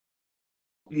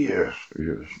Yes,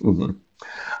 yes.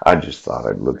 I just thought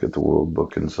I'd look at the World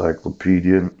Book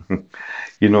Encyclopedia.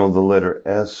 You know the letter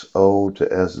S-O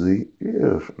to S-Z?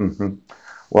 Yes.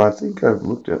 Well, I think I've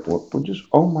looked at what just,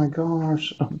 oh my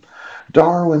gosh,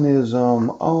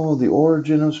 Darwinism. Oh, the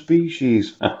origin of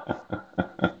species.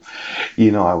 I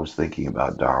was thinking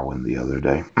about Darwin the other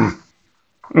day.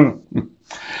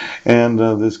 And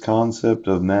this concept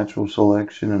of natural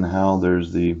selection and how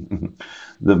there's the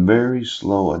the very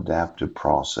slow adaptive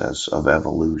process of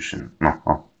evolution.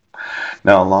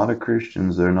 Now, a lot of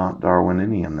Christians, they're not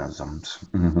Darwinianisms.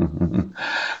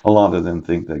 A lot of them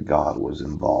think that God was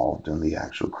involved in the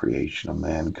actual creation of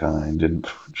mankind, and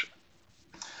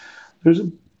there's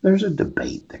a there's a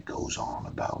debate that goes on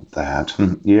about that.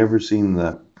 You ever seen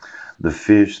the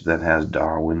fish that has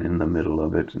Darwin in the middle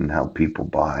of it, and how people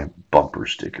buy bumper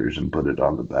stickers and put it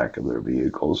on the back of their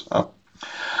vehicles?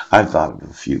 I thought of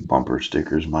a few bumper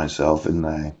stickers myself, and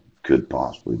I could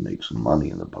possibly make some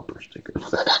money in the bumper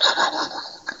stickers.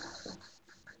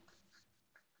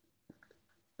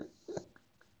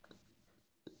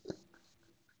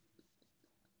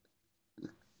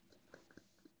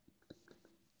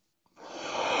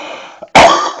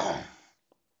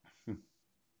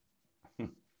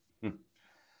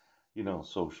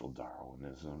 Social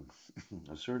Darwinism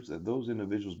asserts that those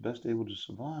individuals best able to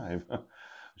survive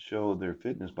show their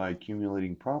fitness by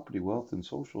accumulating property, wealth, and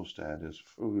social status.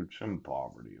 Food and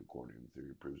poverty, according to the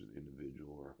theory, proves an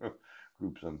individual or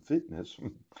group's unfitness.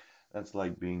 That's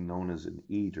like being known as an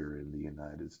eater in the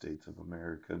United States of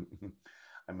America.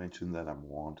 I mentioned that I'm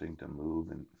wanting to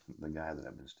move, and the guy that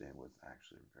I've been staying with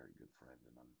actually a very good friend,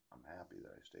 and I'm happy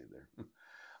that I stayed there.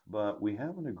 But we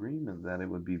have an agreement that it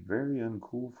would be very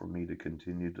uncool for me to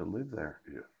continue to live there.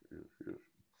 Yes, yes, yes.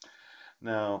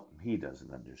 Now, he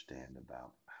doesn't understand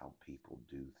about how people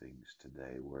do things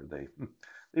today where they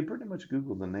they pretty much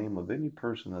Google the name of any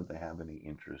person that they have any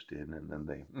interest in, and then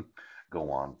they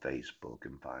go on Facebook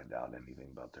and find out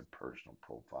anything about their personal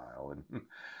profile and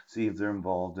see if they're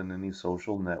involved in any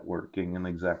social networking and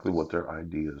exactly what their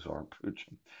ideas are.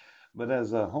 But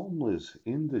as a homeless,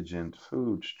 indigent,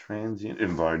 food, transient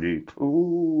invitee,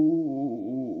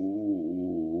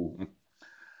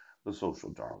 the social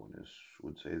Darwinists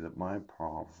would say that my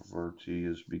poverty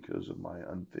is because of my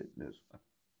unfitness.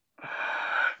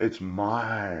 It's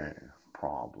my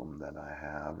problem that I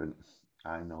have, and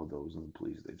I know those in the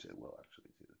police. They'd say, "Well, actually,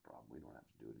 it's his problem. We don't have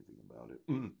to do anything about it."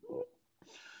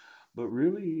 But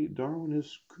really,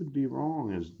 Darwinists could be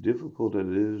wrong, as difficult as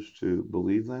it is to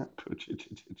believe that.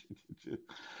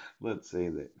 Let's say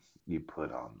that you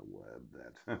put on the web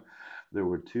that there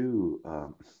were two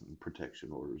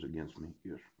protection orders against me.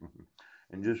 Yes.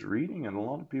 And just reading it, a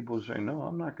lot of people say, no,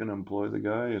 I'm not going to employ the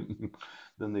guy. And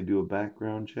then they do a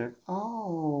background check.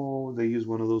 Oh, they use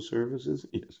one of those services?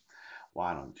 Yes.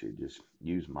 Why don't you just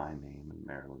use my name and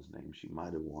Marilyn's name? She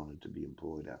might have wanted to be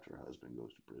employed after her husband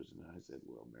goes to prison. And I said,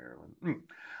 well, Marilyn,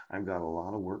 I've got a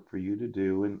lot of work for you to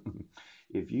do. And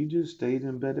if you just stayed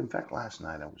in bed, in fact, last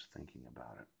night I was thinking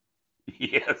about it.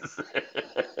 Yes.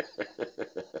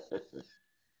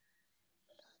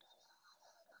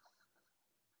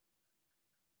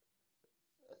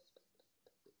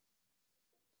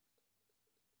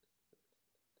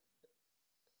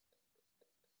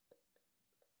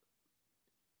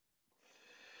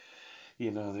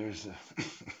 There's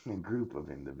a group of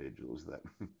individuals that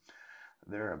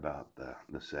they're about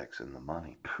the sex and the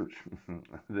money. Pooch.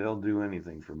 They'll do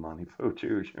anything for money. Pooch.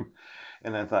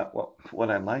 And I thought, well,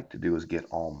 what I'd like to do is get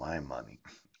all my money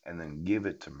and then give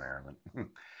it to Marilyn.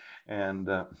 And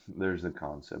there's the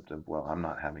concept of, well, I'm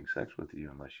not having sex with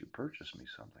you unless you purchase me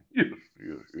something. Yes,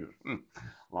 yes, yes.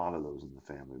 A lot of those in the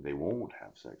family, they won't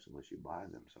have sex unless you buy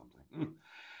them something.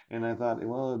 And I thought,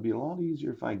 well, it'd be a lot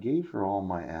easier if I gave her all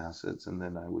my assets and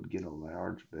then I would get a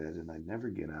large bed and I'd never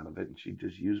get out of it and she'd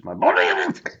just use my body.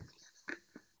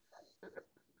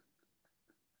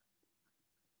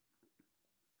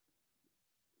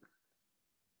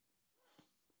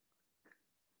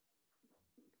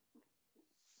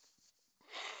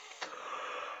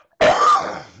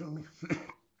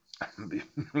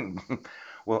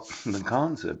 Well, the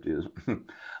concept is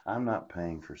I'm not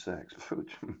paying for sex,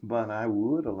 but I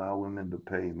would allow women to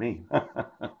pay me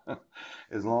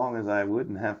as long as I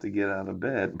wouldn't have to get out of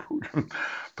bed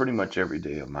pretty much every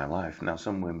day of my life. Now,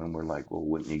 some women were like, well,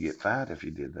 wouldn't you get fat if you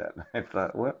did that? I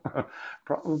thought, well,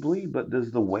 probably, but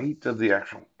does the weight of the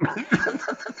actual